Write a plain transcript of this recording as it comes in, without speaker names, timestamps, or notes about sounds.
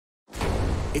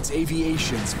It's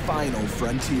aviation's final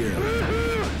frontier.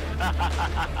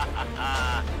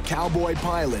 Cowboy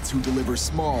pilots who deliver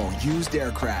small, used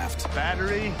aircraft.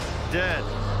 Battery dead.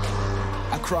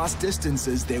 Across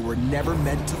distances they were never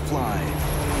meant to fly.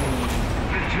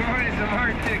 The joys of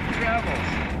Arctic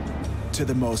travels. To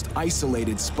the most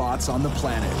isolated spots on the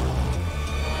planet.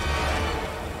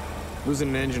 Losing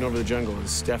an engine over the jungle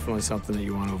is definitely something that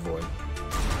you want to avoid.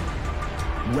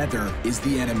 Weather is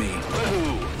the enemy.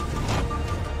 Ooh.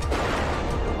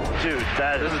 Dude,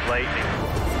 that is lightning.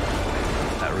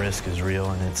 That risk is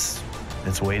real, and it's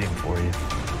waiting for you.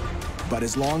 But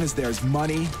as long as there's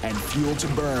money and fuel to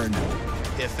burn,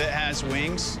 if it has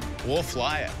wings, we'll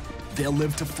fly it. They'll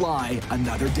live to fly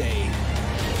another day.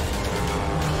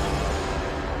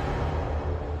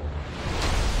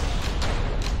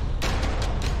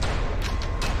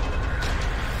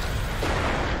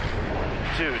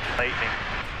 Dude, lightning.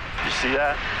 You see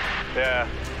that? Yeah.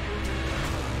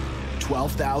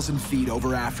 12,000 feet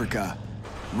over Africa,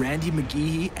 Randy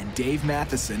McGehee and Dave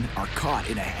Matheson are caught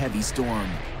in a heavy storm.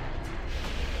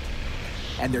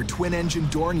 And their twin-engine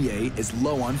Dornier is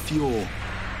low on fuel.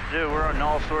 Dude, we're in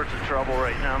all sorts of trouble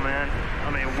right now, man.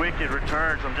 I mean, wicked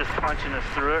returns. I'm just punching us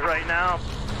through it right now.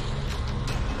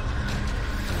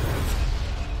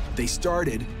 They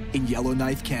started in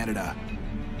Yellowknife, Canada.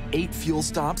 8 fuel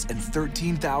stops and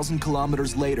 13,000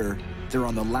 kilometers later, they're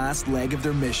on the last leg of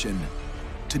their mission,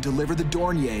 to deliver the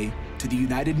Dornier to the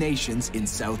United Nations in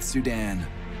South Sudan.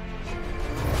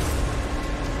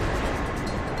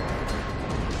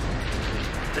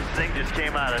 This thing just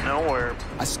came out of nowhere.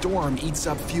 A storm eats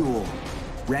up fuel.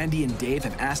 Randy and Dave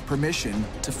have asked permission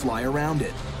to fly around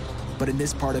it. But in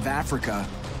this part of Africa,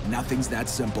 nothing's that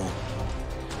simple.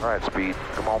 All right, Speed,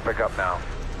 come on, pick up now.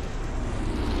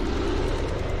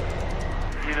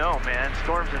 You know, man,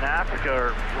 storms in Africa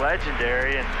are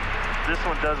legendary, and this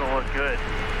one doesn't look good.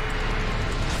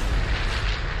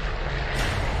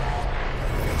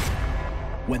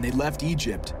 When they left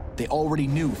Egypt, they already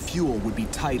knew fuel would be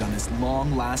tight on this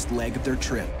long last leg of their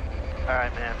trip. All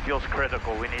right, man, fuel's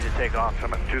critical. We need to take off.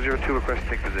 202, request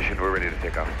take position. We're ready to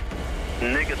take off.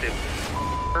 Negative.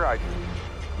 All right.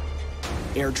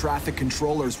 Air traffic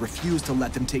controllers refuse to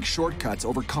let them take shortcuts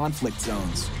over conflict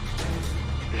zones.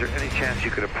 Is there any chance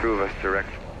you could approve us direct?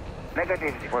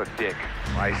 Negative. What a dick.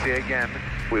 I say again,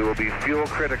 we will be fuel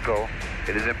critical.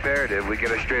 It is imperative we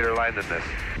get a straighter line than this.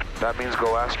 That means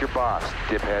go ask your boss,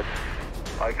 diphead.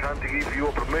 I can't give you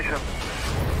permission.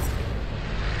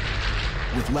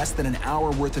 With less than an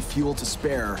hour worth of fuel to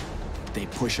spare, they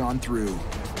push on through.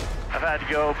 I've had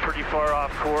to go pretty far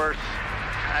off course.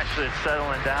 Actually, it's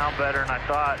settling down better than I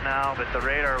thought now, but the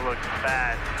radar looks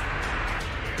bad.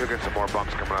 You'll get some more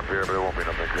bumps coming up here, but it won't be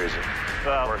nothing crazy.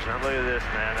 Well, look at this,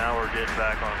 man. Now we're getting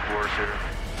back on course here.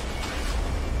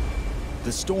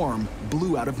 The storm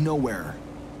blew out of nowhere.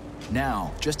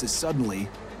 Now, just as suddenly,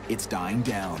 it's dying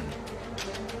down.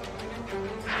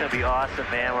 It's gonna be awesome,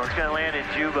 man. We're gonna land in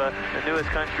Juba, the newest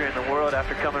country in the world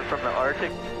after coming from the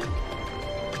Arctic.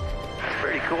 That's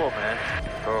pretty cool, man.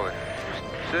 Totally.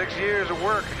 6 years of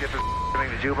work to get this thing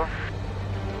to Juba.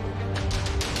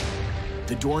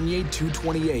 The Dornier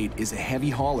 228 is a heavy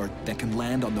hauler that can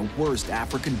land on the worst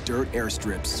African dirt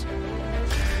airstrips.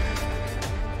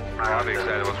 I'll be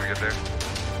excited once we get there.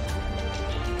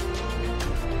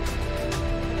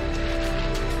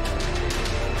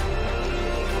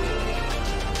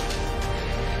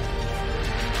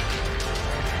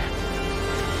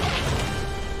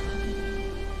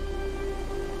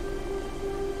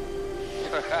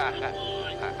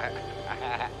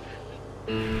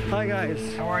 Hi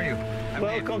guys. How are you?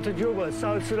 Welcome to Juba,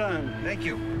 South Sudan. Thank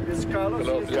you. This is Carlos.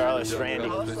 Hello, Carlos, Randy.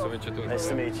 Nice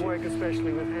to meet you. Work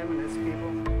especially with him and his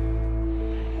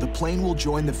people. The plane will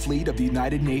join the fleet of the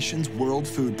United Nations World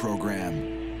Food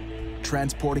Program,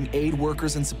 transporting aid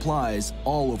workers and supplies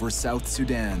all over South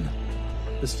Sudan.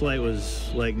 This flight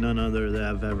was like none other that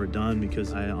I've ever done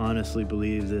because I honestly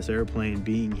believe this airplane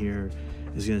being here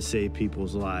is going to save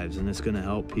people's lives, and it's going to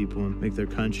help people and make their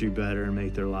country better and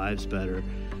make their lives better.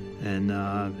 And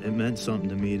it meant something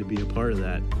to me to be a part of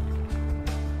that.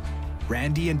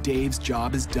 Randy and Dave's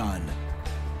job is done.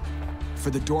 For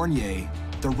the Dornier,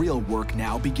 the real work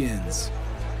now begins,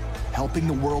 helping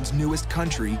the world's newest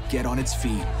country get on its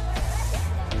feet.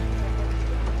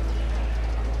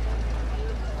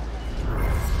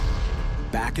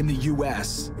 Back in the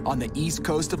U.S., on the east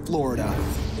coast of Florida.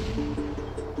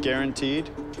 Guaranteed?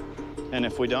 And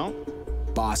if we don't?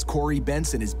 Boss Cory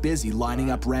Bengtzen is busy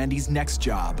lining up Randy's next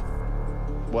job.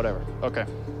 Whatever. Okay.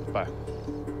 Bye.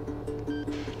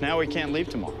 Now we can't leave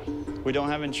tomorrow. We don't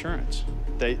have insurance.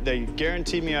 They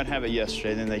guaranteed me I'd have it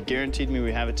yesterday, then they guaranteed me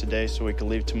we have it today so we could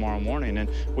leave tomorrow morning, and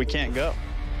we can't go.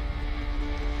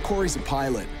 Cory's a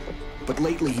pilot, but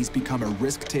lately he's become a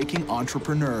risk-taking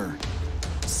entrepreneur,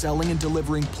 selling and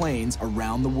delivering planes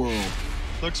around the world.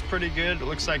 Looks pretty good. It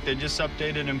looks like they just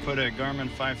updated and put a Garmin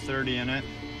 530 in it,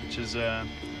 which is a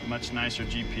much nicer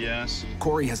GPS.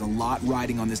 Cory has a lot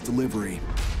riding on this delivery.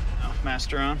 Oh,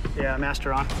 master on? Yeah,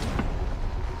 master on.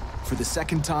 For the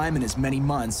second time in as many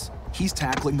months, he's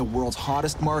tackling the world's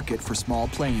hottest market for small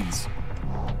planes.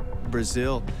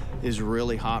 Brazil is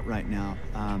really hot right now.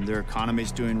 Their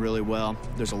economy's doing really well.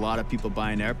 There's a lot of people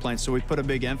buying airplanes, so we put a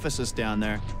big emphasis down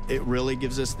there. It really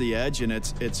gives us the edge, and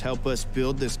it's helped us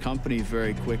build this company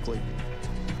very quickly.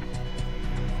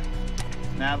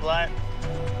 Nav light.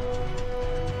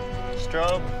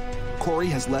 Strobe. Cory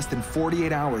has less than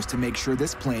 48 hours to make sure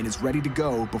this plane is ready to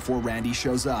go before Randy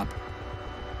shows up.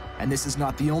 And this is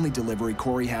not the only delivery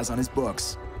Cory has on his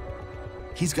books.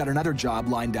 He's got another job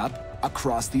lined up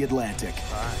across the Atlantic.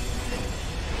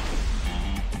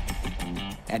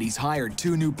 And he's hired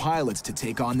 2 new pilots to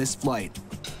take on this flight.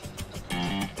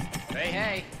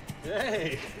 Hey.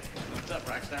 Hey. What's up,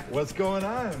 Rockstar? What's going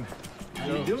on? How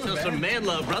you doing, Show man? some man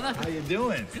love, brother. How you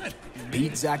doing? Good.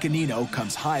 Pete Zaccanino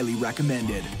comes highly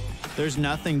recommended. There's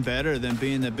nothing better than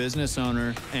being the business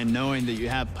owner and knowing that you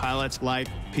have pilots like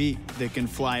Pete that can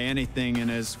fly anything and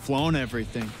has flown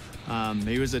everything.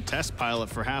 He was a test pilot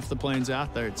for half the planes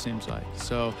out there, it seems like.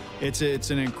 So it's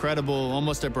an incredible,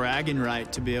 almost a bragging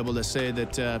right to be able to say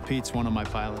that Pete's one of my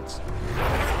pilots.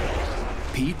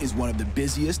 Pete is one of the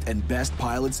busiest and best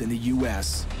pilots in the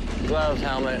U.S. Gloves,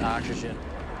 helmet, oxygen.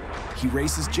 He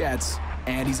races jets,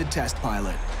 and he's a test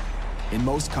pilot. In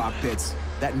most cockpits,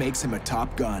 that makes him a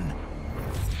top gun.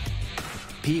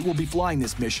 Pete will be flying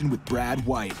this mission with Brad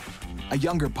White, a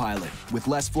younger pilot with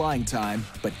less flying time,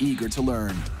 but eager to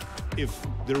learn. If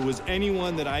there was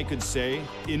anyone that I could say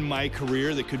in my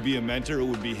career that could be a mentor, it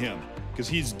would be him. Because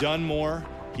he's done more,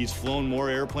 he's flown more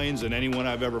airplanes than anyone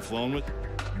I've ever flown with.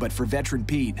 But for veteran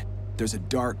Pete, there's a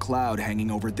dark cloud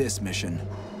hanging over this mission.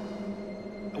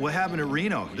 What happened at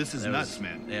Reno? This is nuts,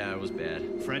 man. Yeah, it was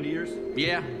bad. Friend of yours?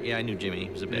 Yeah, I knew Jimmy.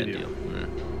 It was a bad deal. Yeah.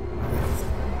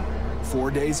 4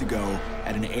 days ago,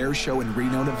 at an air show in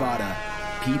Reno, Nevada,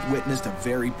 Pete witnessed a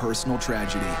very personal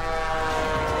tragedy.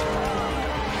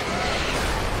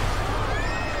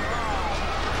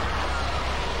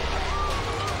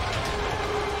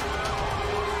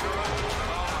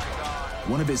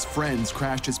 One of his friends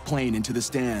crashed his plane into the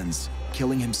stands,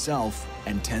 killing himself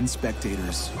and 10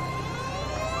 spectators.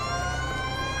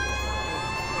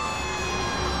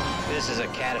 This is a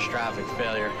catastrophic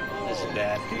failure. This is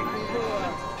bad.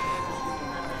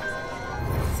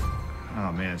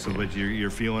 Oh man, so but you're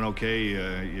feeling okay?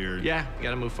 Yeah, you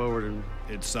gotta move forward. And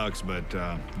It sucks, but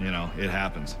you know, it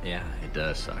happens. yeah, it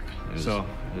does suck. It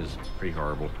was pretty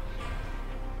horrible.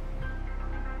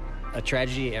 A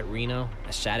tragedy at Reno,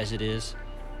 as sad as it is,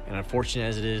 and unfortunate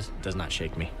as it is, does not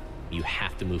shake me. You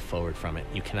have to move forward from it.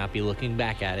 You cannot be looking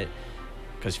back at it,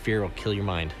 because fear will kill your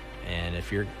mind. And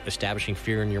if you're establishing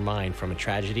fear in your mind from a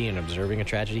tragedy and observing a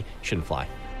tragedy, you shouldn't fly.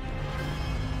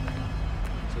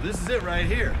 So this is it right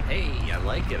here. Hey, I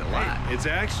like it a lot. It's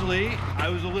actually, I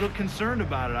was a little concerned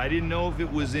about it. I didn't know if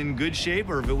it was in good shape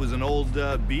or if it was an old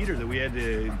beater that we had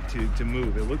to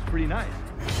move. It looks pretty nice.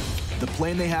 The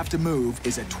plane they have to move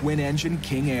is a twin-engine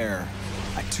King Air,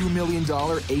 a $2 million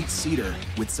 8-seater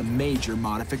with some major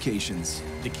modifications.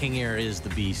 The King Air is the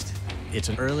beast. It's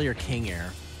an earlier King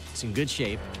Air. It's in good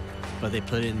shape, but they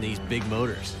put in these big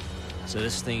motors. So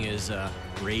this thing is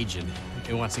raging.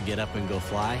 It wants to get up and go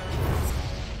fly.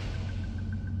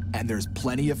 And there's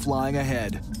plenty of flying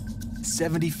ahead.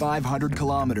 7,500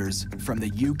 kilometers from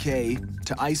the UK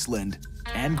to Iceland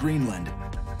and Greenland,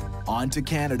 on to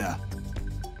Canada,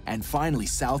 and finally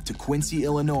south to Quincy,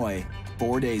 Illinois,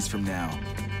 4 days from now.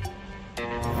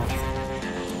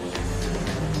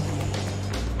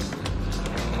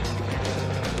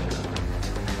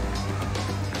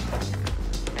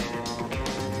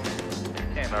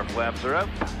 And our flaps are up.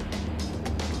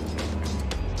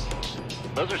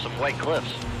 Those are some white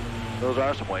cliffs. Those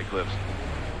are some white cliffs.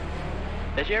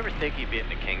 Did you ever think you'd be in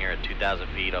the King Air at 2,000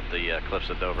 feet off the cliffs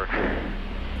of Dover?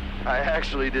 I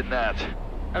actually did not.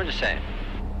 I'm just saying.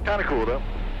 Kind of cool, though.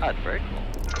 Oh, it's very cool.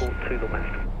 Cool to the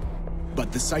west.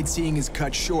 But the sightseeing is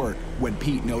cut short when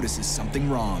Pete notices something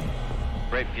wrong.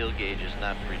 Right fuel gauge is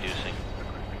not reducing.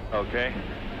 Okay.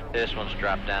 This one's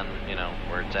dropped down, you know,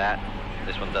 where it's at.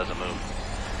 This one doesn't move.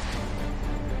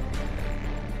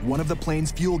 One of the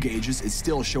plane's fuel gauges is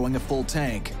still showing a full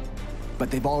tank,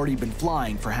 but they've already been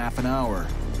flying for half an hour.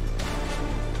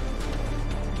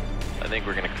 But think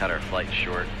we're going to cut our flight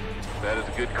short. That is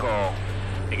a good call.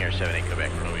 King Air 78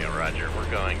 Quebec Romeo, roger.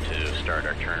 We're going to start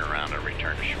our turnaround and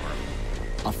return to shore.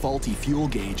 A faulty fuel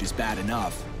gauge is bad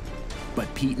enough,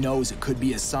 but Pete knows it could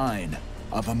be a sign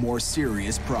of a more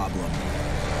serious problem.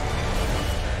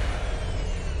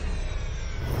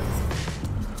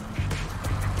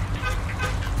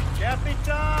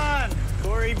 Capitan!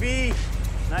 Cory B.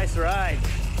 Nice ride.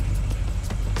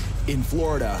 In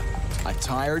Florida, a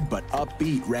tired but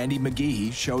upbeat Randy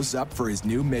McGehee shows up for his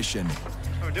new mission.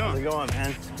 How we doing? How's it going,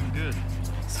 man? Good.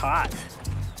 It's hot.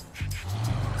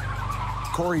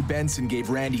 Cory Bengtzen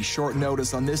gave Randy short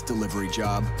notice on this delivery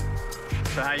job.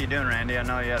 So how you doing, Randy? I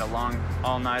know you had a long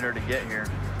all-nighter to get here.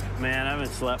 Man, I haven't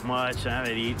slept much. I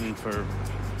haven't eaten for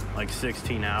like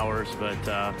 16 hours, but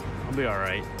I'll be all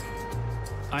right.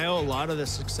 I owe a lot of the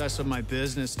success of my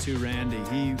business to Randy.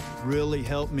 He really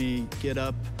helped me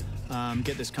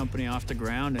get this company off the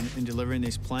ground and delivering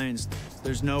these planes.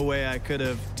 There's no way I could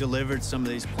have delivered some of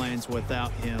these planes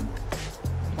without him.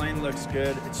 Plane looks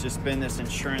good. It's just been this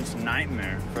insurance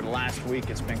nightmare. For the last week,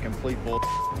 it's been complete bull,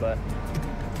 but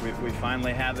we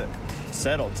finally have it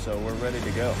settled, so we're ready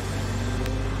to go.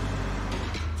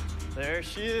 There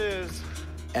she is.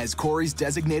 As Cory's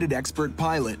designated expert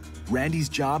pilot, Randy's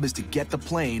job is to get the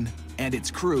plane and its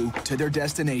crew to their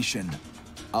destination,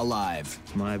 alive.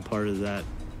 My part of that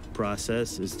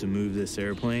process is to move this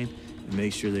airplane and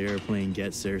make sure the airplane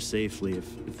gets there safely.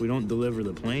 If we don't deliver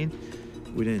the plane,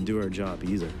 we didn't do our job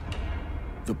either.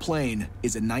 The plane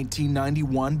is a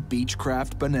 1991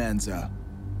 Beechcraft Bonanza,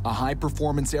 a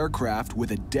high-performance aircraft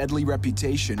with a deadly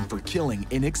reputation for killing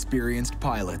inexperienced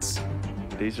pilots.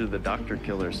 These are the doctor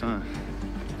killers, huh?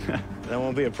 That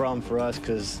won't be a problem for us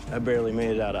because I barely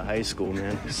made it out of high school,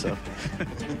 man, so.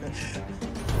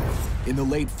 In the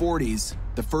late 40s,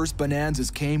 the first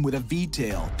Bonanzas came with a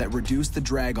V-tail that reduced the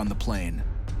drag on the plane.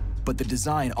 But the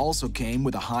design also came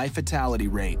with a high fatality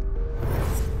rate.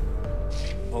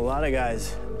 A lot of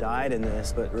guys died in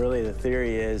this, but really the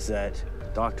theory is that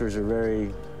doctors are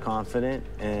very confident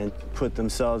and put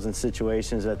themselves in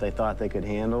situations that they thought they could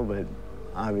handle, but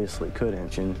obviously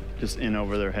couldn't. And Just in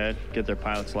over their head, get their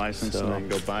pilot's license, and then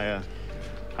go buy a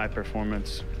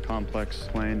high-performance, complex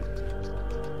plane.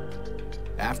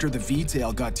 After the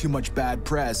V-tail got too much bad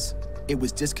press, it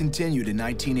was discontinued in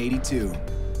 1982.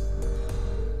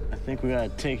 I think we gotta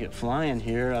take it flying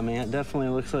here. I mean, it definitely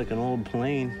looks like an old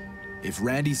plane. If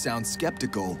Randy sounds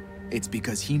skeptical, it's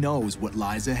because he knows what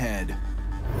lies ahead.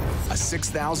 A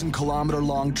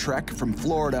 6,000-kilometer-long trek from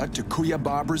Florida to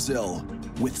Cuiabá, Brazil,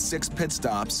 with 6 pit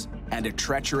stops and a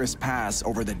treacherous pass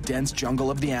over the dense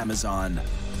jungle of the Amazon.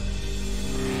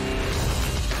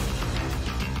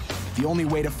 The only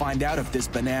way to find out if this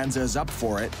Bonanza is up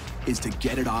for it is to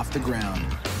get it off the ground.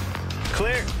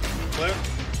 Clear. Clear.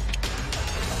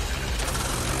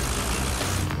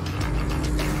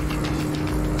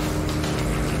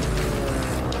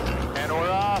 And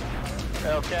we're off,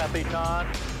 El Capitan.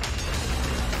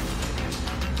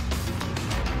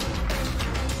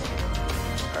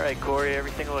 All right, Cory,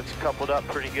 everything looks coupled up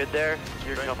pretty good there.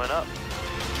 You're coming up.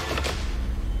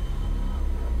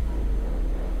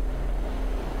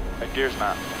 That gear's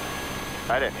not.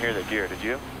 I didn't hear the gear, did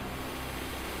you?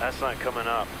 That's not coming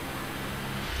up.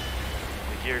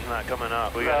 The gear's not coming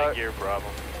up. We got a gear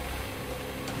problem.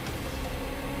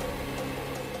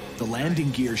 The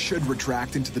landing gear should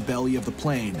retract into the belly of the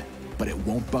plane, but it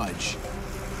won't budge.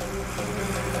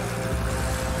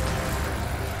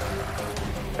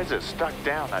 Is it stuck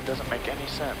down? That doesn't make any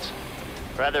sense.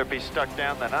 Rather it be stuck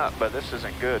down than up, but this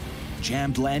isn't good.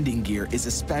 Jammed landing gear is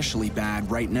especially bad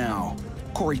right now.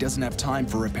 Cory doesn't have time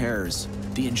for repairs.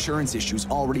 The insurance issues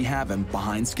already have him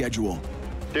behind schedule.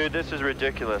 Dude, this is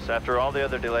ridiculous. After all the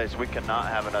other delays, we cannot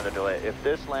have another delay. If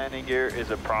this landing gear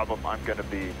is a problem, I'm gonna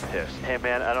be pissed. Hey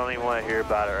man, I don't even want to hear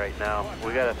about it right now.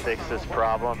 We gotta fix this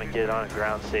problem and get it on the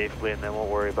ground safely, and then we'll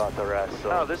worry about the rest.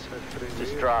 So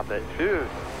just drop it. Dude.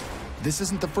 This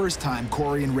isn't the first time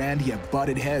Cory and Randy have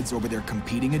butted heads over their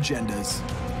competing agendas.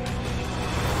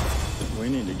 We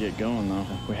need to get going, though.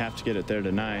 We have to get it there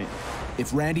tonight.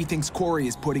 If Randy thinks Cory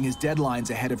is putting his deadlines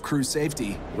ahead of crew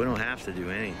safety, we don't have to do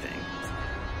anything.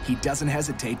 He doesn't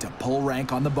hesitate to pull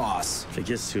rank on the boss. If it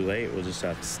gets too late, we'll just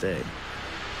have to stay.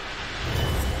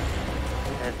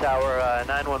 And Tower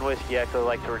 9-1 Whiskey Echo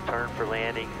like to return for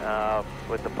landing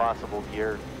with the possible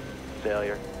gear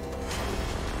failure.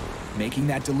 Making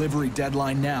that delivery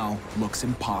deadline now looks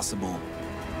impossible.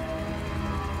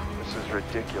 This is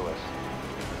ridiculous.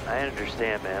 I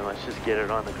understand, man. Let's just get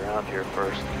it on the ground here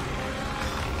first.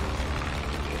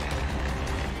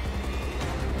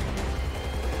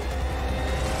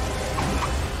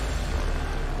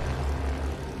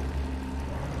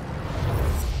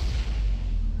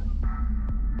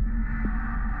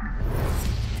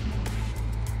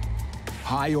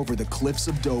 High over the cliffs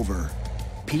of Dover,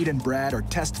 Pete and Brad are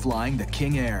test flying the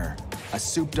King Air, a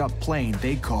souped-up plane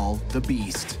they call the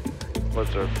Beast.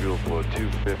 What's our fuel flow?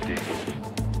 250.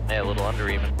 Yeah, a little under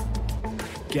even.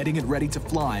 Getting it ready to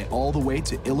fly all the way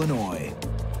to Illinois.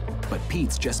 But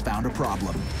Pete's just found a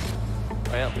problem.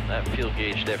 Well, that fuel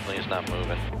gauge definitely is not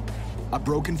moving. A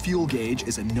broken fuel gauge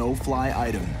is a no-fly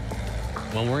item.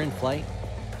 When we're in flight,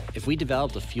 if we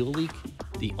developed a fuel leak,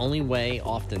 the only way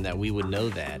often that we would know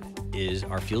that is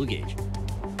our fuel gauge.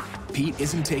 Pete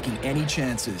isn't taking any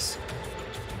chances.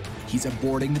 He's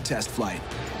aborting the test flight.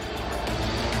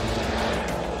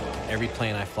 Every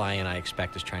plane I fly in, I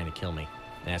expect is trying to kill me.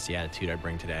 And that's the attitude I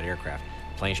bring to that aircraft.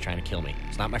 The plane's trying to kill me.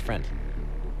 It's not my friend.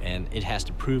 And it has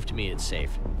to prove to me it's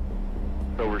safe.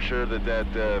 So we're sure that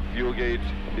that fuel gauge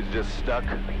is just stuck?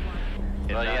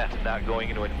 Not going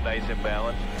into a nice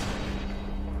imbalance?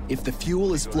 If the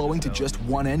fuel is flowing to just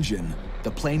one engine,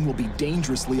 the plane will be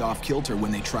dangerously off kilter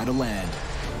when they try to land.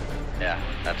 Yeah,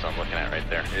 that's what I'm looking at right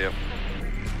there. Yep.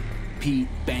 Pete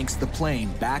banks the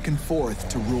plane back and forth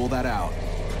to rule that out.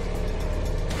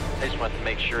 I just wanted to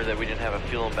make sure that we didn't have a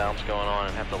fuel imbalance going on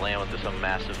and have to land with some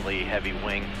massively heavy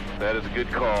wing. That is a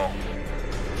good call.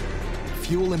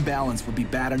 Fuel imbalance would be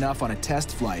bad enough on a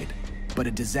test flight, but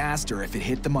a disaster if it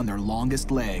hit them on their longest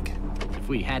leg. If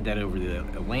we had that over the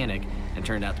Atlantic and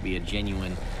turned out to be a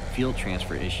genuine fuel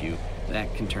transfer issue,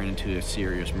 that can turn into a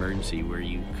serious emergency where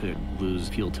you could lose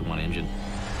fuel to one engine.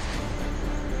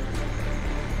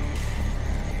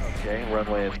 Okay,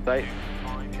 runway is tight.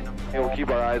 And we'll keep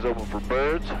our eyes open for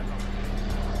birds.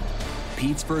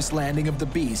 Pete's first landing of the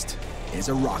Beast is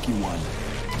a rocky one.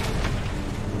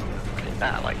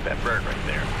 I like that bird right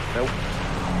there. Nope.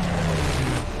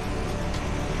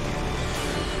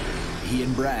 He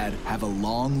and Brad have a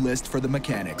long list for the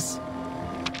mechanics.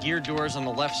 Gear doors on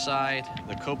the left side,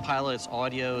 the co-pilot's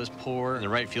audio is poor, and the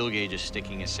right fuel gauge is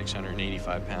sticking at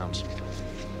 685 pounds.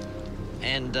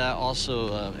 And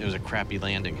also, it was a crappy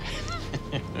landing.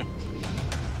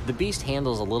 The Beast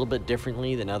handles a little bit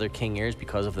differently than other King Airs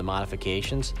because of the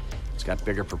modifications. It's got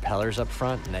bigger propellers up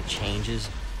front, and that changes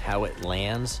how it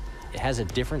lands. It has a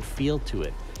different feel to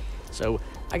it. So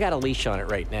I got a leash on it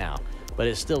right now, but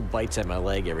it still bites at my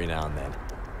leg every now and then.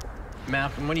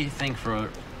 Malcolm, what do you think for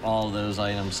all those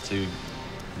items to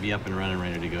be up and running,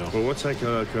 ready to go? Well, we'll take a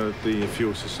look at the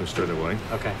fuel system straight away.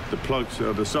 Okay. The plugs,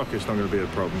 the socket's not going to be a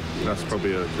problem. That's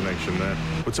probably a connection there.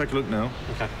 We'll take a look now.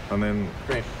 Okay. And then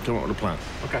Great. come up with a plan.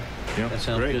 Okay. Yeah. That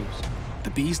sounds Great. good.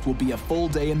 The Beast will be a full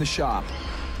day in the shop,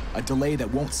 a delay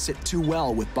that won't sit too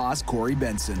well with boss Cory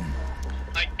Bengtzen.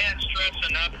 I can't stress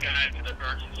enough, guys, the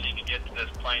urgency to get this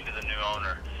plane to the new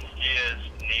owner. He is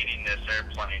needing this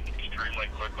airplane extremely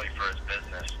quickly for his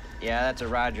business. Yeah, that's a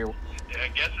Roger. I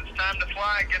guess it's time to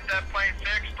fly. Get that plane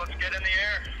fixed. Let's get in the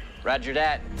air. Roger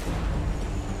that.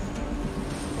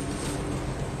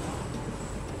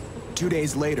 2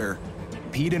 days later,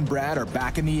 Pete and Brad are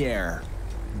back in the air,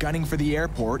 gunning for the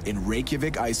airport in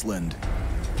Reykjavik, Iceland.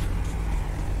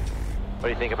 What do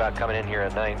you think about coming in here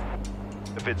at night?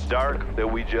 If it's dark,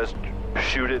 then we just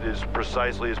shoot it as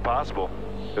precisely as possible,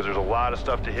 because there's a lot of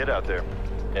stuff to hit out there.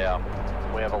 Yeah,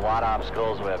 we have a lot of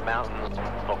obstacles. We have mountains,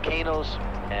 volcanoes,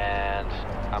 and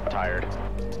I'm tired.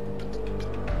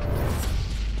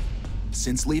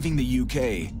 Since leaving the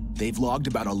UK, they've logged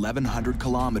about 1,100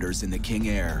 kilometers in the King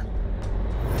Air.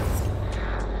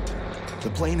 The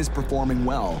plane is performing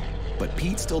well, but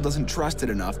Pete still doesn't trust it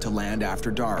enough to land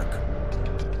after dark.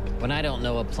 When I don't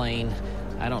know a plane,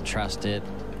 I don't trust it,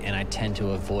 and I tend to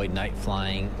avoid night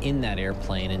flying in that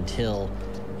airplane until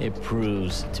it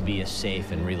proves to be a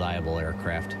safe and reliable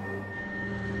aircraft.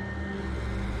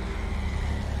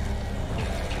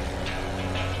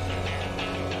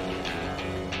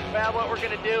 Well, what we're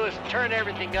going to do is turn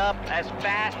everything up as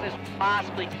fast as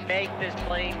possibly to make this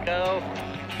plane go.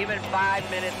 Even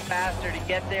 5 minutes faster to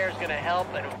get there is going to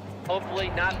help, and hopefully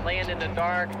not land in the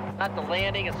dark. Not the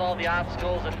landing, it's all the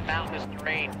obstacles and mountainous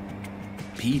terrain.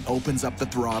 Pete opens up the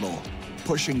throttle,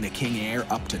 pushing the King Air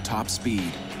up to top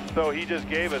speed. So he just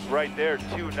gave us right there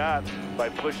 2 knots by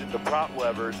pushing the prop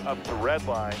levers up to red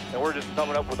line, and we're just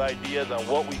coming up with ideas on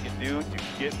what we can do to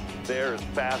get there as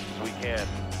fast as we can.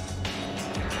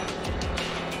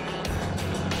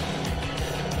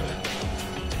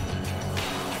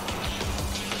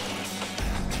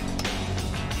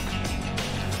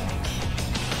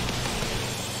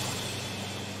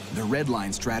 The red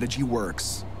line strategy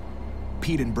works.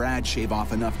 Pete and Brad shave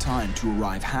off enough time to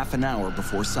arrive half an hour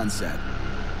before sunset.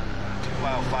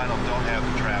 Wow, final, don't have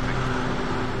the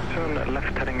traffic. Turn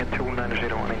left heading at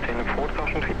 290, maintaining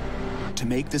 4,000 feet. To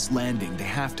make this landing, they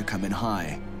have to come in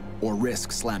high, or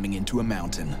risk slamming into a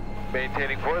mountain.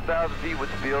 Maintaining 4,000 feet with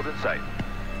the field in sight.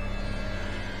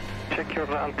 Check your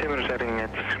altimeter setting at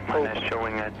minus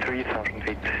showing at 3,000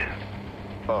 feet.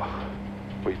 Oh,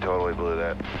 we totally blew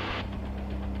that.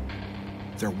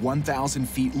 They're 1,000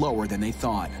 feet lower than they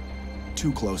thought.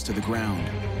 Too close to the ground.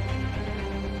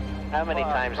 How many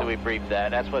times do we brief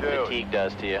that? That's what fatigue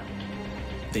does to you.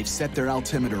 They've set their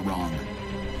altimeter wrong.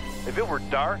 If it were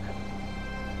dark,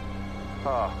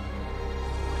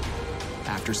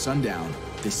 After sundown,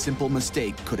 this simple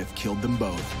mistake could have killed them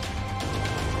both.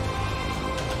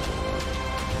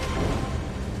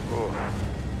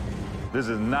 This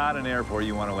is not an airport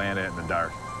you want to land at in the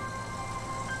dark.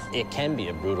 It can be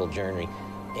a brutal journey,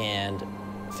 and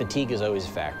fatigue is always a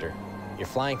factor. You're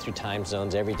flying through time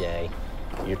zones every day.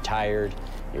 You're tired.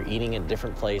 You're eating in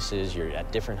different places. You're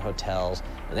at different hotels,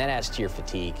 and that adds to your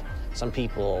fatigue. Some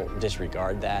people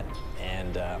disregard that,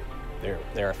 and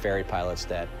there are ferry pilots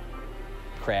that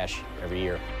crash every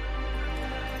year.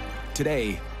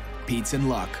 Today, Pete's in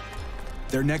luck.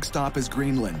 Their next stop is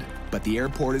Greenland, but the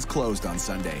airport is closed on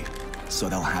Sunday, so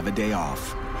they'll have a day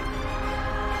off.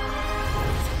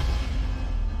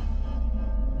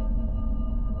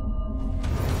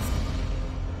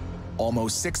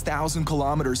 Almost 6,000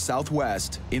 kilometers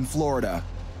southwest, in Florida,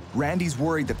 Randy's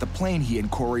worried that the plane he and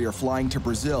Cory are flying to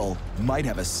Brazil might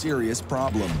have a serious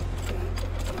problem.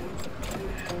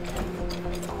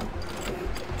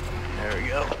 There we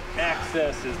go.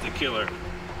 Access is the killer.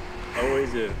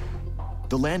 Always is.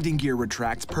 The landing gear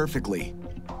retracts perfectly,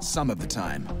 some of the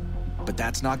time, but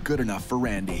that's not good enough for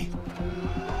Randy.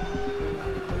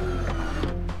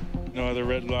 No other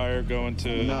red wire going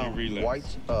to no, relay.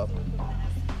 White's up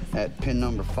at pin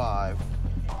number 5,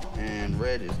 and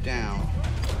red is down.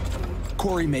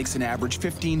 Cory makes an average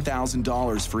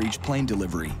 $15,000 for each plane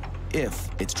delivery, if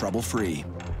it's trouble-free.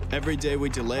 Every day we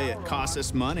delay it costs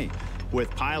us money, with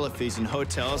pilot fees and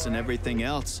hotels and everything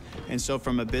else. And so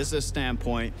from a business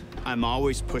standpoint, I'm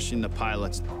always pushing the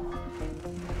pilots.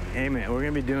 Hey man, we're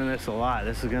gonna be doing this a lot.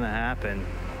 This is gonna happen.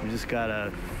 We just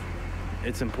gotta,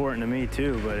 it's important to me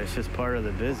too, but it's just part of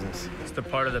the business. It's the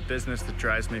part of the business that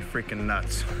drives me freaking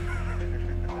nuts.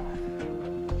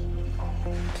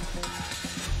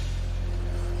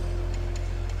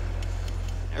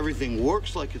 Everything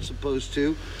works like it's supposed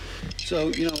to. So,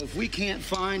 you know, if we can't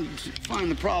find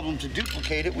the problem to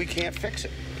duplicate it, we can't fix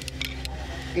it.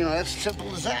 You know, that's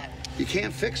simple as that. You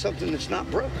can't fix something that's not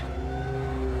broke.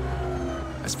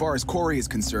 As far as Cory is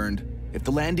concerned, if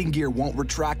the landing gear won't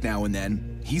retract now and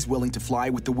then, he's willing to fly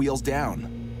with the wheels down.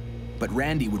 But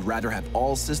Randy would rather have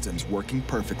all systems working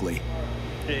perfectly.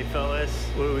 Hey fellas,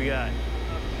 what do we got?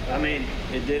 I mean,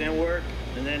 it didn't work,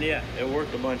 and then yeah, it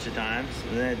worked a bunch of times,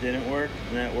 and then it didn't work,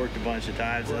 and then it worked a bunch of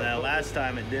times, and then last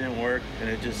time it didn't work, and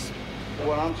it just...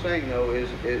 What I'm saying though is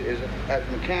as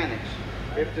mechanics,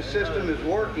 if the system is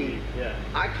working,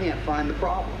 I can't find the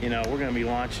problem. You know, we're gonna be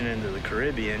launching into the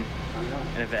Caribbean,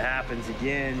 and if it happens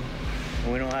again,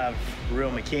 and we don't have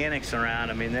real mechanics around,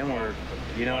 I mean, then we're,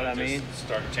 you know what I mean?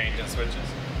 Start changing switches.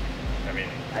 I mean,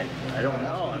 I don't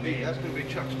know. I mean, that's gonna be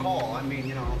Chuck's call. I mean,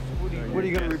 you know, what are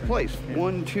you gonna replace?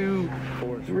 1, 2,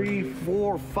 3,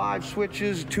 4, 5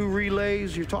 switches, 2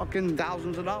 relays. You're talking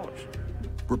thousands of dollars.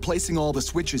 Replacing all the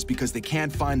switches because they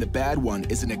can't find the bad one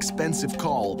is an expensive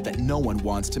call that no one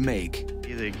wants to make.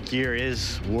 The gear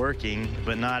is working,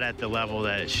 but not at the level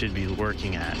that it should be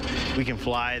working at. We can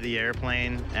fly the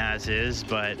airplane as is,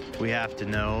 but we have to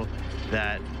know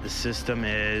that the system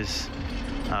is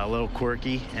a little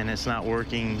quirky and it's not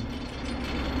working,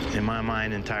 in my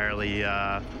mind, entirely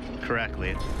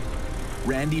correctly.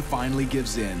 Randy finally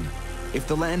gives in. If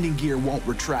the landing gear won't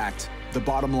retract, the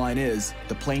bottom line is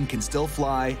the plane can still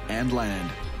fly and land.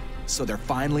 So they're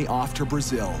finally off to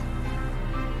Brazil.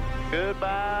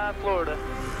 Goodbye, Florida.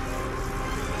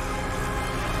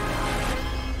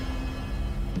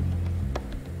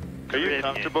 Are you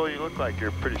comfortable? You look like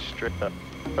you're pretty stripped up.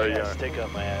 Yeah, stick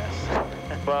up my ass.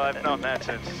 Well, I've known that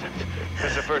since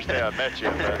the first day I met you.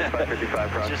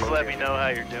 Just let me know how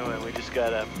you're doing. We just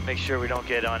gotta make sure we don't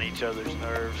get on each other's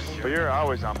nerves. But you're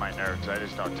always on my nerves. I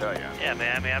just don't tell you. Yeah,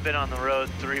 man. I mean, I've been on the road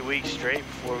 3 weeks straight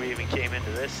before we even came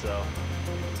into this, so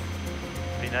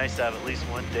it'd be nice to have at least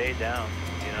one day down,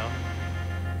 you know?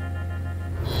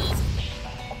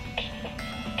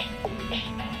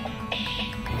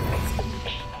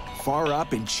 Far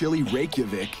up in chilly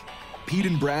Reykjavik, Pete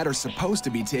and Brad are supposed to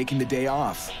be taking the day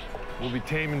off. We'll be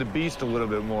taming the beast a little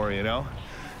bit more, you know?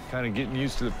 Kind of getting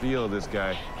used to the feel of this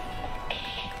guy.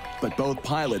 But both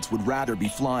pilots would rather be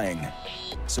flying.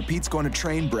 So Pete's going to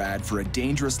train Brad for a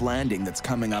dangerous landing that's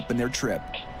coming up in their trip.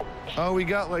 Oh, we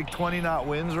got like 20 knot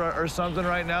winds or something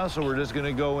right now, so we're just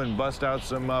gonna go and bust out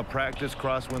some practice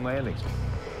crosswind landings.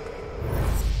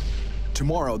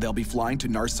 Tomorrow, they'll be flying to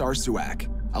Narsarsuaq,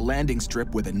 a landing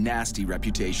strip with a nasty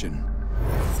reputation.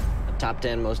 The top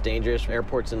 10 most dangerous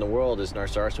airports in the world is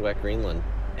Narsarsuaq, Greenland.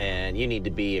 And you need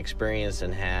to be experienced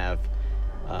and have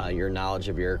your knowledge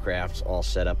of your aircraft all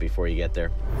set up before you get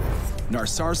there.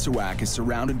 Narsarsuaq is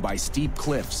surrounded by steep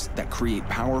cliffs that create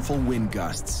powerful wind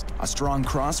gusts. A strong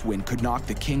crosswind could knock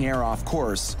the King Air off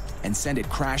course and send it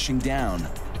crashing down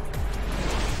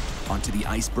onto the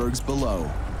icebergs below.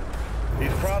 These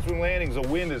crosswind landings, the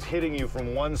wind is hitting you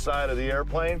from one side of the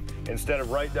airplane instead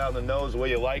of right down the nose the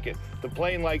way you like it. The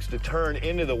plane likes to turn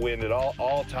into the wind at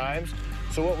all times.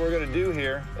 So what we're gonna do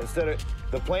here,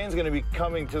 the plane's gonna be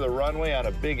coming to the runway on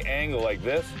a big angle like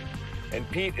this, and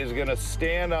Pete is gonna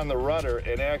stand on the rudder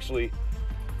and actually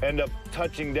end up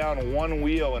touching down one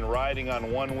wheel and riding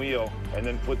on one wheel, and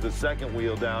then put the second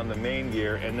wheel down, the main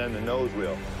gear, and then the nose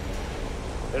wheel.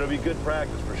 It'll be good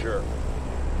practice for sure.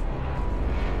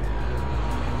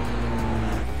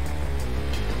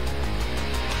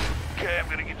 Okay, I'm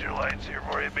gonna get your lights here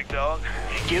for you, big dog.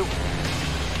 Thank you.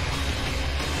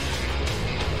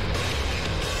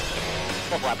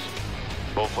 Full flaps.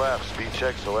 Full flaps, speed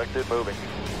check selected, moving.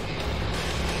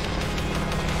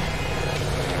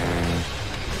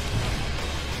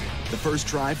 The first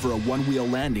try for a one-wheel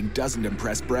landing doesn't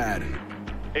impress Brad.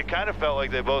 It kind of felt like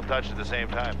they both touched at the same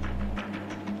time.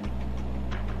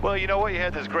 Well, you know what? You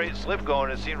had this great slip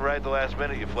going. It seemed right at the last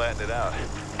minute you flattened it out.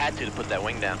 Had to put that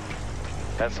wing down.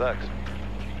 That sucks.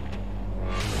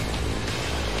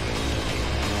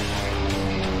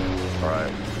 All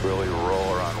right, really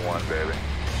roll her on one, baby.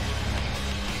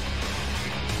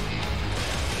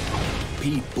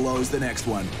 Pete blows the next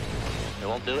one. It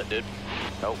won't do it, dude.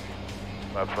 Nope.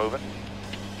 Not moving.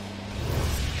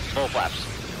 Full flaps.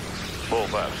 Full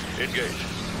flaps. Engage.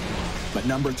 But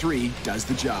number 3 does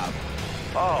the job.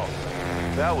 Oh,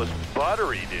 that was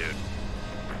buttery, dude.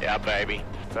 Yeah, baby.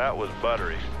 That was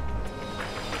buttery.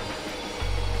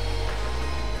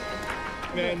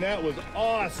 Man, that was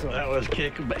awesome. That was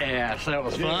kick ass. That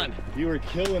was fun. You were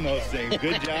killing those things.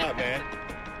 Good job, man.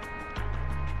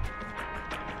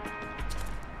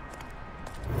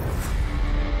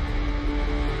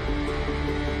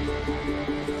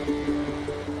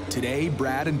 Today,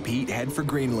 Brad and Pete head for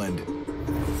Greenland,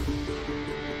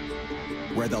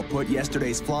 where they'll put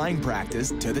yesterday's flying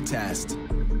practice to the test.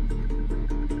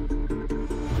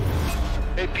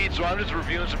 Hey, Pete, so I'm just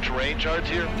reviewing some terrain charts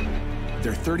here.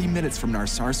 They're 30 minutes from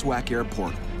Narsarsuaq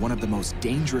Airport, one of the most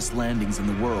dangerous landings in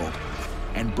the world,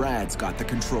 and Brad's got the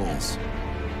controls.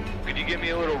 Could you give me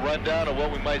a little rundown of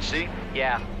what we might see?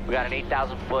 Yeah, we got an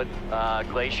 8,000-foot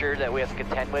glacier that we have to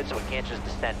contend with, so we can't just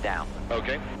descend down.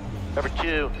 Okay. Number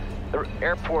 2, the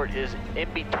airport is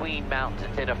in between mountains.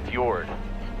 It's in a fjord,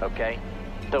 okay?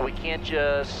 So we can't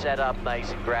just set up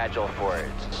nice and gradual for it.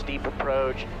 It's a steep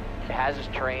approach. It has its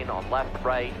terrain on left,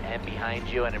 right, and behind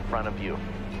you and in front of you.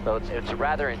 So it's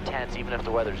rather intense, even if the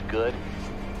weather's good.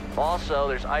 Also,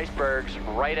 there's icebergs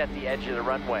right at the edge of the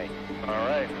runway. All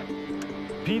right.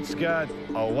 Pete's got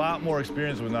a lot more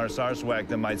experience with Narsarsuaq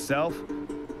than myself.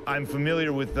 I'm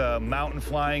familiar with mountain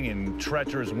flying and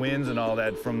treacherous winds and all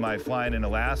that from my flying in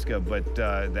Alaska, but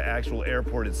the actual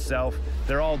airport itself,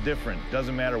 they're all different.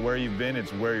 Doesn't matter where you've been,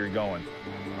 it's where you're going.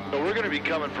 So we're going to be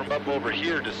coming from up over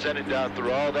here, descending down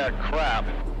through all that crap,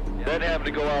 then having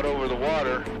to go out over the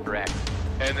water. Correct.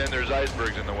 And then there's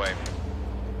icebergs in the way.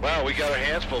 Wow, we got our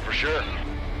hands full for sure.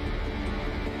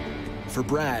 For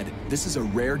Brad, this is a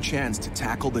rare chance to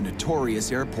tackle the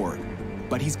notorious airport,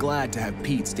 but he's glad to have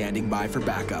Pete standing by for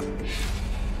backup.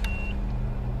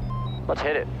 Let's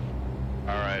hit it.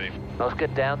 All righty. Let's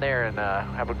get down there and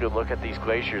have a good look at these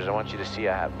glaciers. I want you to see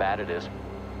how bad it is.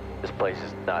 This place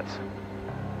is nuts.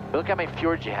 Look how many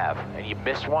fjords you have, and you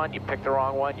miss one, you pick the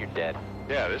wrong one, you're dead.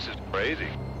 Yeah, this is crazy.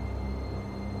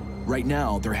 Right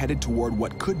now, they're headed toward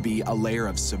what could be a layer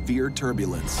of severe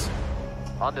turbulence.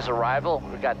 On this arrival,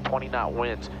 we've got 20-knot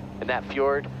winds. In that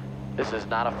fjord, this is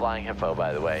not a flying hippo,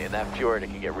 by the way. In that fjord, it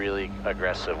can get really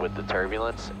aggressive with the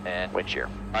turbulence and wind shear.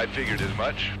 I figured as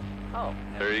much. Oh.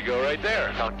 There you go right there.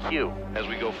 It's on cue. As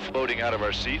we go floating out of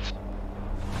our seats.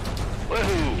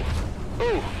 Woohoo!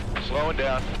 Ooh, slowing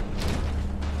down.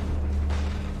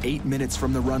 8 minutes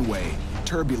from the runway,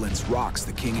 turbulence rocks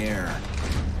the King Air.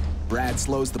 Brad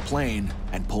slows the plane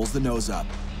and pulls the nose up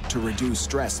to reduce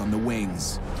stress on the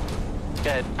wings. Go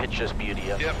ahead and pitch this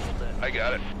beauty up. Yep, I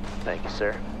got it. Thank you,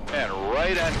 sir. And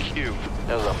right on cue.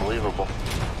 That was unbelievable.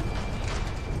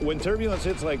 When turbulence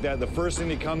hits like that, the first thing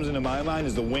that comes into my mind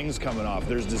is the wings coming off.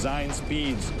 There's design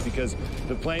speeds because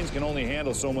the planes can only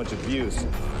handle so much abuse.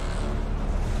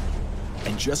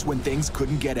 And just when things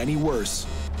couldn't get any worse,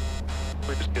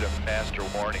 We just get a master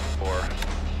warning for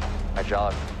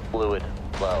hydraulic fluid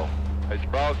low.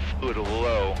 hydraulic fluid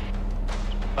low.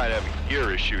 Might have a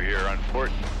gear issue here,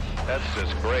 unfortunately. That's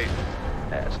just great.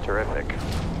 That's terrific.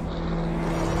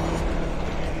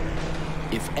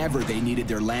 if ever they needed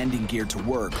their landing gear to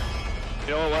work.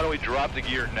 You know what, why don't we drop the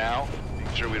gear now?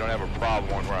 Make sure we don't have a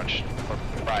problem when we're on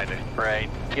Friday. Right.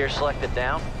 Gear selected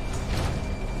down.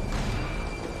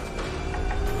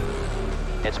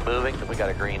 It's moving. We got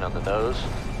a green on the nose.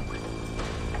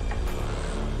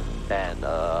 And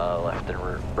left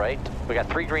and right. We got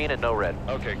 3 green and no red.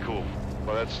 Okay, cool.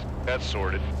 Well, that's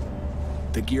sorted.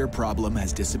 The gear problem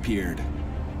has disappeared.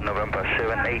 November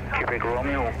 78, Quebec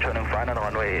Romeo, turning final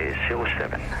runway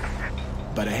 07.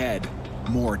 But ahead,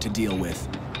 more to deal with.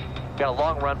 Got a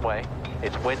long runway.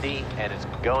 It's windy and it's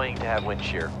going to have wind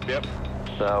shear. Yep.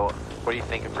 So, what are you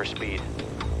thinking for speed?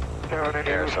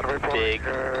 There's some big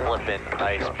flipping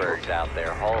icebergs out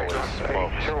there. Holy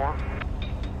smokes.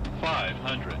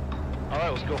 500. All right,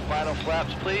 let's go final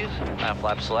flaps, please. Final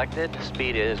flap selected.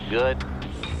 Speed is good.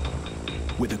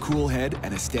 With a cool head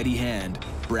and a steady hand,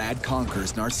 Brad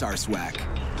conquers Narsarsuaq.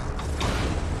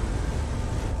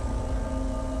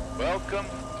 Welcome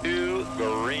to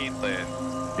Greenland.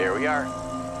 Here we are.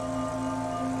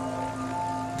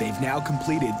 They've now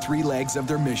completed 3 legs of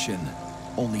their mission.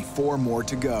 Only 4 more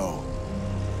to go.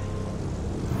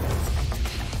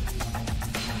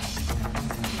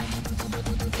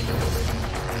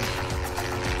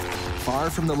 Far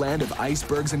from the land of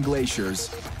icebergs and glaciers,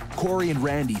 Cory and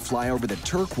Randy fly over the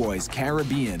turquoise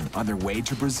Caribbean on their way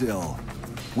to Brazil,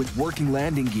 with working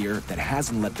landing gear that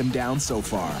hasn't let them down so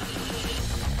far.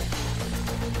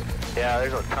 Yeah,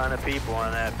 there's a ton of people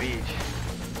on that beach.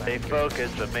 Stay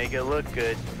focused, but make it look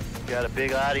good. Got a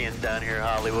big audience down here in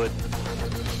Hollywood.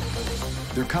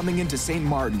 They're coming into St.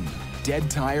 Martin, dead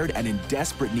tired and in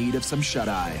desperate need of some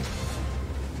shut-eye.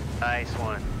 Nice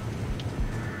one.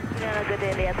 Canada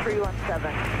Daily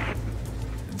 317.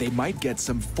 They might get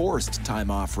some forced time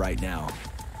off right now.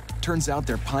 Turns out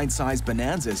their pint-sized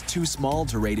Bonanza is too small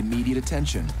to rate immediate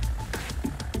attention.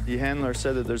 The handler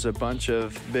said that there's a bunch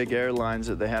of big airlines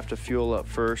that they have to fuel up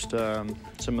first,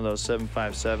 some of those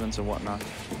 757s and whatnot.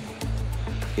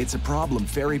 It's a problem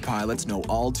ferry pilots know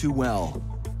all too well.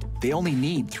 They only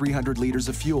need 300 liters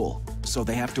of fuel, so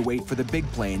they have to wait for the big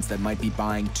planes that might be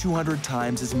buying 200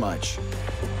 times as much.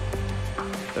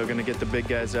 They're gonna get the big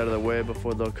guys out of the way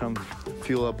before they'll come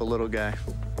fuel up a little guy.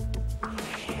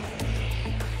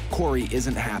 Cory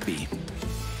isn't happy,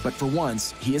 but for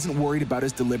once, he isn't worried about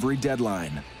his delivery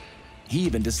deadline. He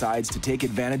even decides to take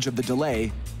advantage of the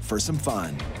delay for some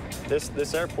fun.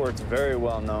 This airport's very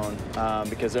well known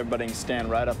because everybody can stand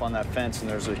right up on that fence and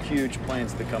there's a huge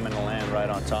planes that come in and land right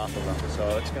on top of them.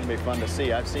 So it's gonna be fun to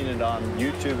see. I've seen it on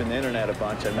YouTube and the internet a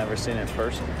bunch. I've never seen it in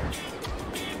person.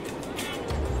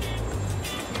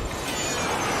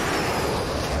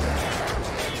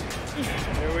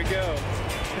 Here we go.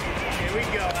 Here we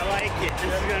go. I like it.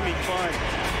 This is gonna be fun.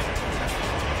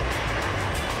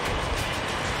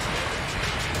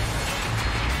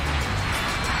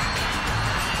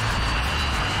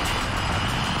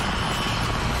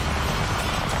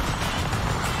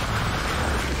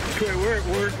 We're at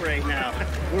work right now.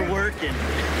 We're working.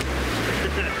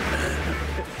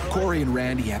 Cory and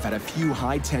Randy have had a few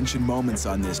high-tension moments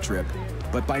on this trip,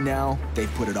 but by now,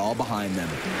 they've put it all behind them.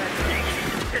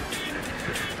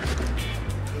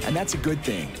 And that's a good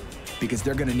thing, because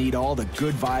they're gonna need all the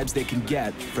good vibes they can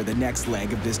get for the next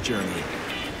leg of this journey.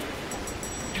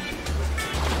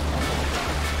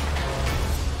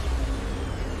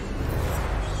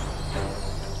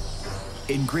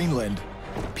 In Greenland,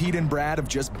 Pete and Brad have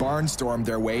just barnstormed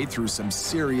their way through some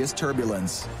serious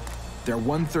turbulence. They're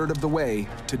 1/3 of the way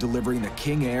to delivering the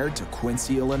King Air to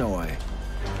Quincy, Illinois.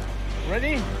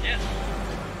 Ready? Yes.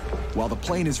 While the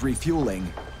plane is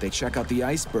refueling, they check out the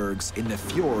icebergs in the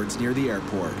fjords near the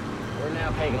airport. We're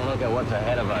now taking a look at what's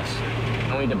ahead of us.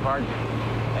 When we depart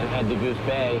and head to Goose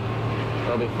Bay,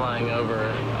 we'll be flying over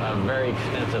a very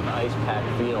extensive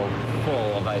ice-packed field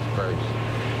full of icebergs.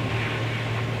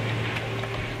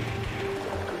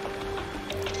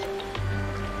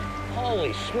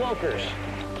 Holy smokers!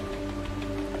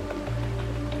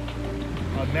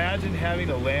 Imagine having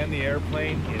to land the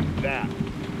airplane in that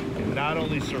and not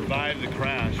only survive the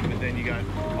crash, but then you got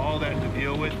all that to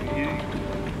deal with.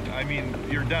 I mean,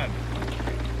 you're done.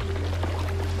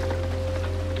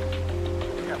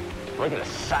 Look at the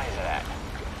size of that.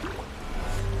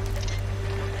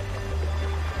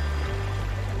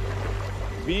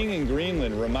 Being in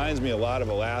Greenland reminds me a lot of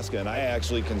Alaska, and I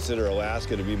actually consider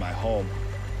Alaska to be my home.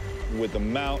 With the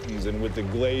mountains and with the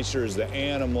glaciers, the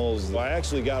animals, I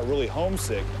actually got really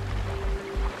homesick.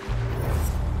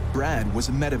 Brad was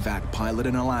a medevac pilot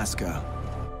in Alaska.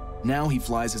 Now he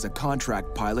flies as a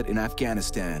contract pilot in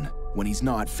Afghanistan when he's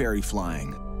not ferry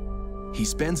flying. He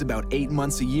spends about 8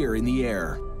 months a year in the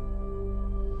air.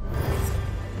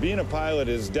 Being a pilot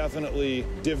is definitely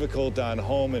difficult on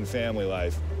home and family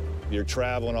life. You're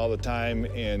traveling all the time,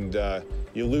 and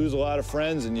you lose a lot of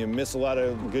friends and you miss a lot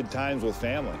of good times with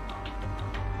family.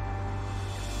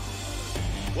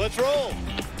 Let's roll.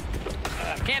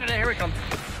 Canada, here we come.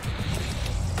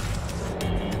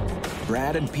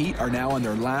 Brad and Pete are now on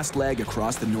their last leg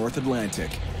across the North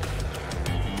Atlantic.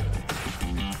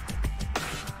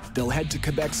 They'll head to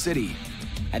Quebec City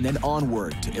and then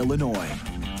onward to Illinois.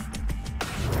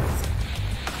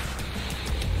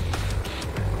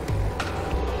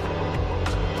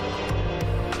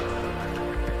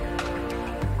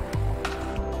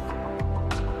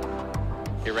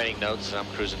 You're writing notes and I'm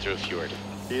cruising through a fjord.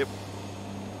 Yep.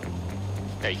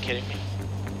 Are you kidding me?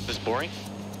 Is this boring?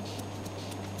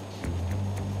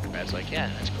 Brad's like, yeah,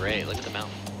 that's great. Look at the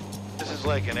mountain. This is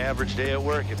like an average day at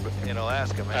work in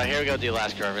Alaska, man. Here we go, the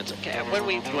Alaska reference. Okay,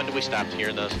 when do we stop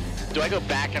hearing those? Do I go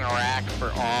back in Iraq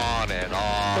for on and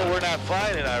on? But we're not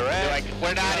flying in Iraq.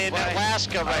 We're not in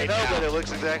Alaska right now. I know, but it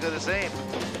looks exactly the same.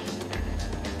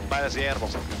 Minus the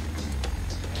animals.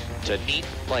 It's a neat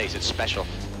place. It's special.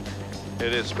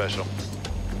 It is special.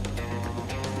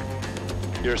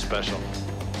 You're special.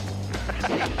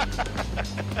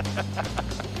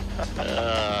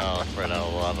 Oh, for the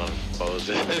love of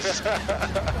Moses.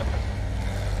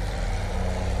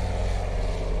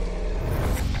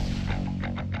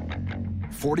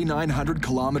 4,900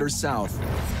 kilometers south,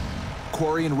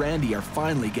 Cory and Randy are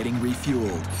finally getting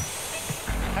refueled.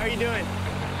 How are you doing?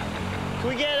 Can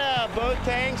we get both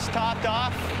tanks topped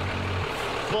off?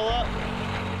 Full up?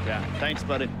 Yeah, thanks,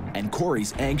 buddy. And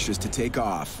Cory's anxious to take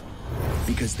off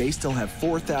because they still have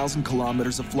 4,000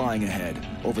 kilometers of flying ahead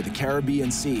over the Caribbean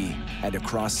Sea and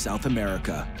across South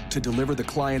America to deliver the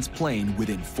client's plane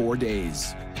within 4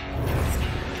 days.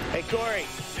 Hey, Cory.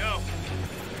 Yo.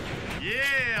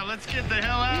 Yeah, let's get the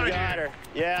hell out of here. You got her.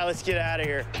 Yeah, let's get out of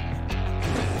here.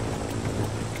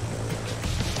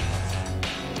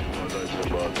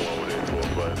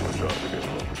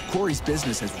 Cory's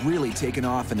business has really taken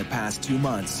off in the past 2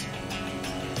 months.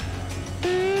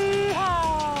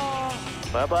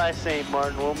 Bye-bye, St.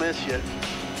 Martin. We'll miss you.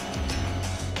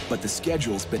 But the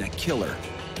schedule's been a killer.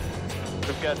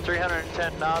 We've got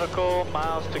 310 nautical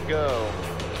miles to go.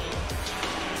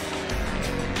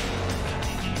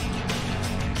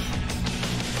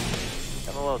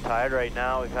 I'm a little tired right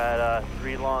now. We've had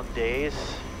 3 long days,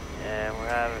 and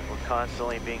we're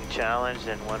constantly being challenged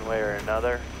in one way or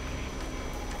another.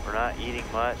 We're not eating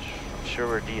much. I'm sure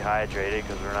we're dehydrated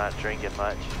because we're not drinking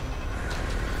much.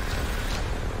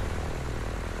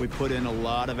 We put in a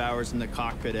lot of hours in the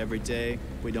cockpit every day.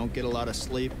 We don't get a lot of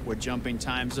sleep. We're jumping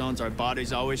time zones. Our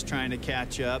body's always trying to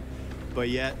catch up, but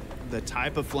yet the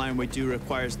type of flying we do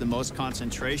requires the most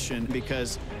concentration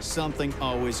because something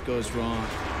always goes wrong.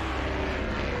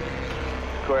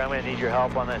 Cory, I'm going to need your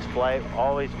help on this flight.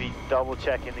 Always be double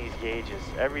checking these gauges.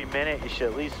 Every minute you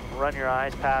should at least run your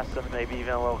eyes past them, maybe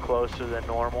even a little closer than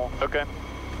normal. Okay.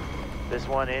 This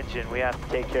one engine, we have to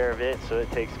take care of it, so it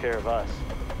takes care of us.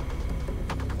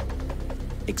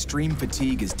 Extreme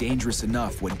fatigue is dangerous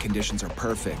enough when conditions are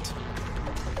perfect.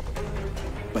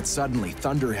 But suddenly,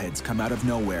 thunderheads come out of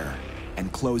nowhere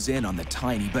and close in on the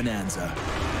tiny Bonanza.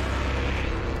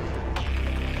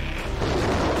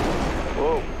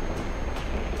 Whoa.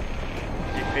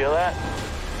 You feel that?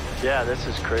 Yeah, this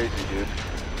is crazy, dude.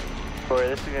 Cory,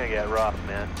 this is gonna get rough,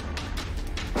 man.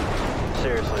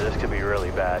 Seriously, this could be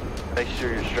really bad. Make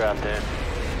sure you're strapped in.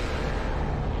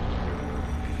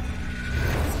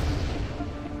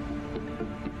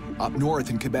 Up north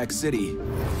in Quebec City,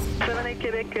 78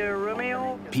 Quebec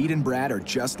Romeo. Pete and Brad are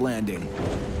just landing.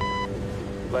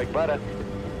 Like butter.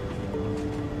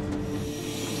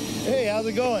 Hey, how's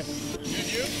it going?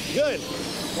 Good.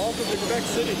 Welcome to Quebec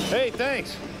City. Hey,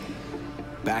 thanks.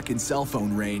 Back in cell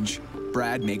phone range,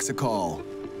 Brad makes a call.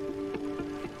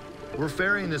 We're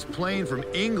ferrying this plane from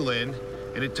England,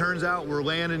 and it turns out we're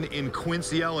landing in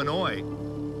Quincy, Illinois.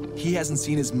 He hasn't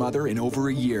seen his mother in over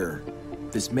a year.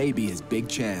 This may be his big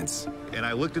chance. And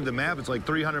I looked at the map, it's like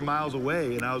 300 miles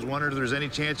away, and I was wondering if there's any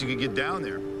chance you could get down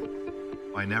there.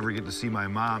 I never get to see my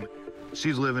mom.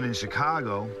 She's living in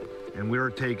Chicago, and we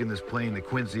were taking this plane to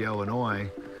Quincy, Illinois.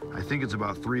 I think it's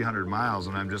about 300 miles,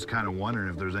 and I'm just kind of wondering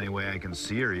if there's any way I can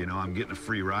see her. You know, I'm getting a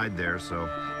free ride there, so.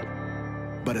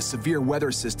 But a severe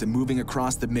weather system moving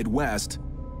across the Midwest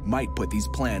might put these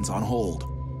plans on hold.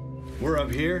 We're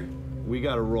up here. We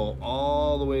got to roll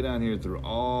all the way down here through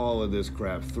all of this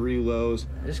crap. 3 lows.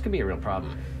 This could be a real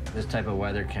problem. This type of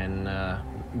weather can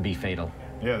be fatal.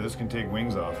 Yeah, this can take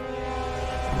wings off.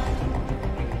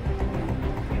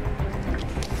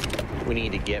 We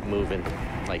need to get moving,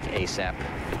 like ASAP.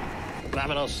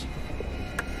 Vámonos.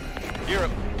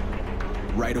 Europe.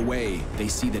 Right away, they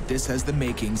see that this has the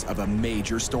makings of a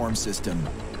major storm system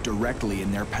directly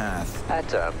in their path.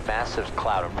 That's a massive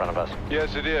cloud in front of us.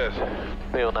 Yes, it is.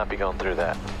 We will not be going through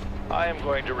that. I am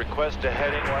going to request a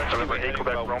heading. November 8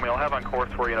 Quebec Romeo, I'll have on course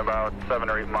for you in about 7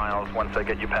 or 8 miles once I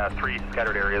get you past 3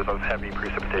 scattered areas of heavy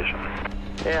precipitation.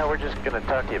 Yeah, we're just going to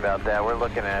talk to you about that. We're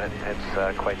looking at it.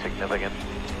 It's quite significant.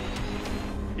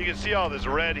 You can see all this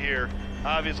red here.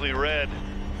 Obviously, red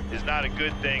is not a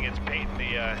good thing. It's painting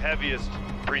the heaviest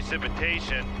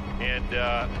precipitation, and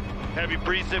heavy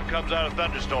precip comes out of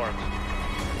thunderstorms.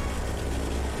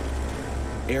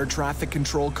 Air traffic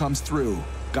control comes through,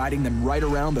 guiding them right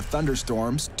around the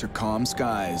thunderstorms to calm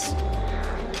skies.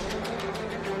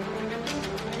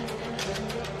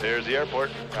 There's the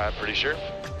airport, I'm pretty sure.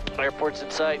 Airport's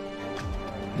in sight.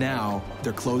 Now,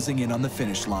 they're closing in on the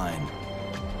finish line.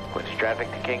 Quincy traffic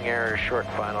to King Air, short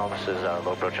final. This is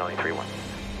low approach only 3-1.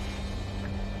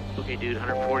 Okay, dude,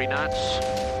 140 knots.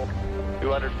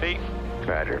 200 feet.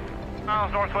 Roger.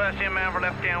 Miles northwest, inbound for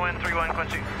left downwind, 3-1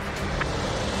 Quincy.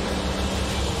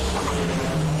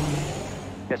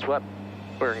 Guess what?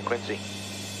 We're in Quincy.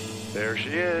 There she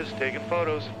is, taking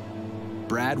photos.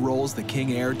 Brad rolls the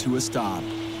King Air to a stop.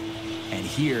 And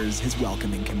here's his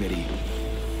welcoming committee.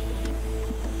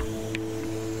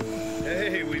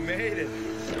 Hey, we made it.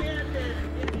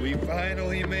 We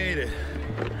finally made it.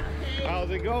 How's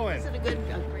it going?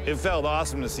 It felt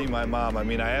awesome to see my mom. I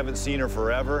mean, I haven't seen her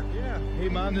forever. Yeah. Hey,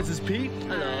 Mom, this is Pete.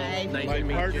 Hi. My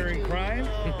partner in crime.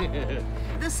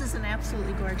 This is an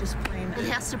absolutely gorgeous plane. It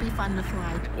has to be fun to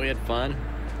fly. We had fun.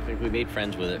 I think we made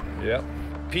friends with it. Yep.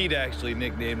 Pete actually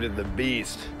nicknamed it the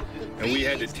Beast. And we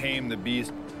had to tame the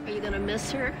Beast. Are you going to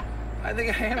miss her? I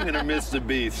think I am going to miss the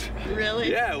Beast.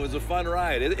 Really? Yeah, it was a fun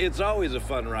ride. It's always a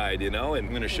fun ride, you know, and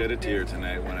I'm going to shed a tear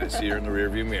tonight when I see her in the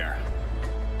rearview mirror.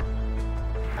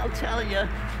 I'll tell you,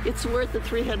 it's worth a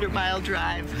 300-mile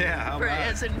drive. Yeah, how for about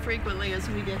as infrequently as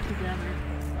we get together.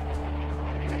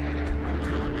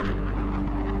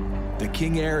 The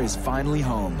King Air is finally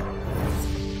home.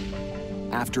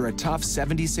 After a tough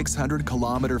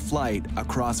 7,600-kilometer flight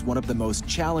across one of the most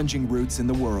challenging routes in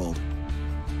the world.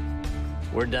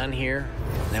 We're done here,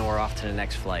 and then we're off to the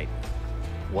next flight.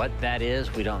 What that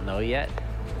is, we don't know yet.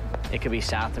 It could be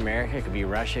South America, it could be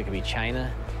Russia, it could be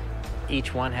China.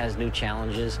 Each one has new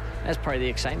challenges. That's part of the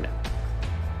excitement.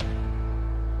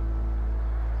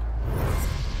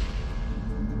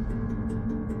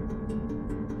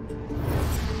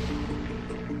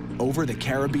 Over the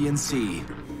Caribbean Sea,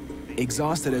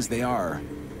 exhausted as they are,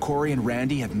 Cory and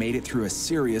Randy have made it through a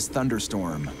serious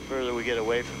thunderstorm. The further we get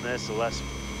away from this, the less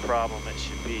problem it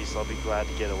should be, so I'll be glad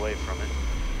to get away from it.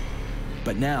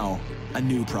 But now, a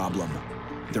new problem.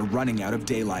 They're running out of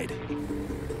daylight.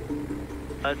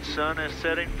 That sun is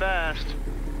setting fast.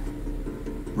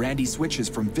 Randy switches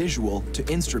from visual to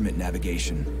instrument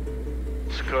navigation.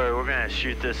 Cory, we're gonna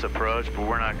shoot this approach, but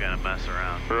we're not gonna mess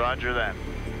around. Roger that.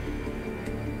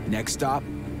 Next stop,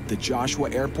 the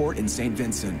Joshua Airport in St.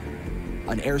 Vincent.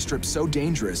 An airstrip so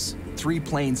dangerous, 3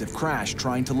 planes have crashed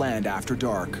trying to land after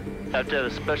dark. Have to have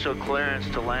a special clearance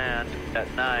to land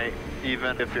at night,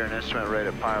 even if you're an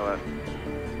instrument-rated pilot.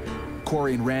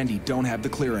 Cory and Randy don't have the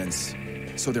clearance,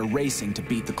 so they're racing to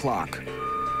beat the clock.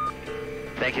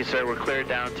 Thank you, sir. We're cleared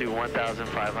down to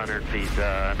 1,500 feet,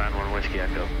 91 Whiskey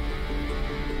Echo.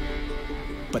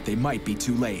 But they might be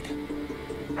too late.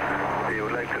 We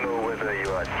would like to know whether you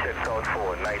are checked out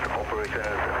for night operations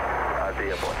at the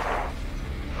airport.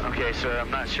 Okay, sir,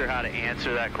 I'm not sure how to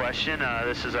answer that question.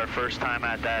 This is our first time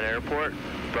at that airport,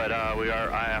 but we are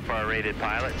IFR-rated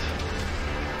pilots.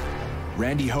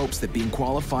 Randy hopes that being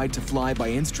qualified to fly by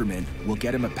instrument will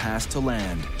get him a pass to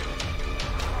land.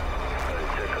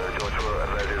 Joshua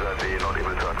advises that they are not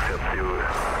able to accept you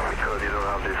because you don't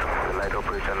have this night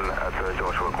operation at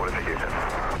Joshua qualification.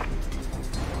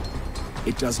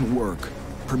 It doesn't work.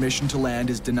 Permission to land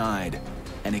is denied,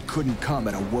 and it couldn't come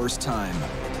at a worse time.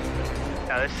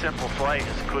 Now, this simple flight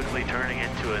is quickly turning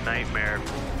into a nightmare.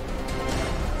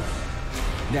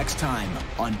 Next time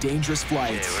on Dangerous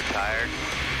Flights. Okay, we're tired.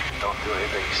 Don't do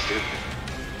anything stupid.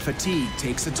 Fatigue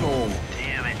takes a toll.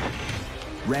 Damn it.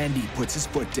 Randy puts his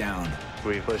foot down.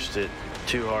 We pushed it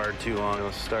too hard, too long.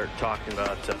 Let's start talking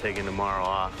about taking tomorrow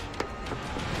off.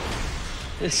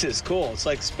 This is cool. It's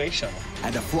like a space shuttle.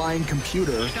 And a flying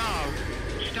computer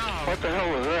What the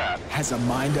hell was that? has a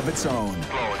mind of its own.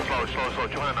 Slow,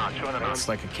 200 knots, 200 knots. It's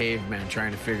like a caveman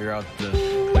trying to figure out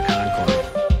the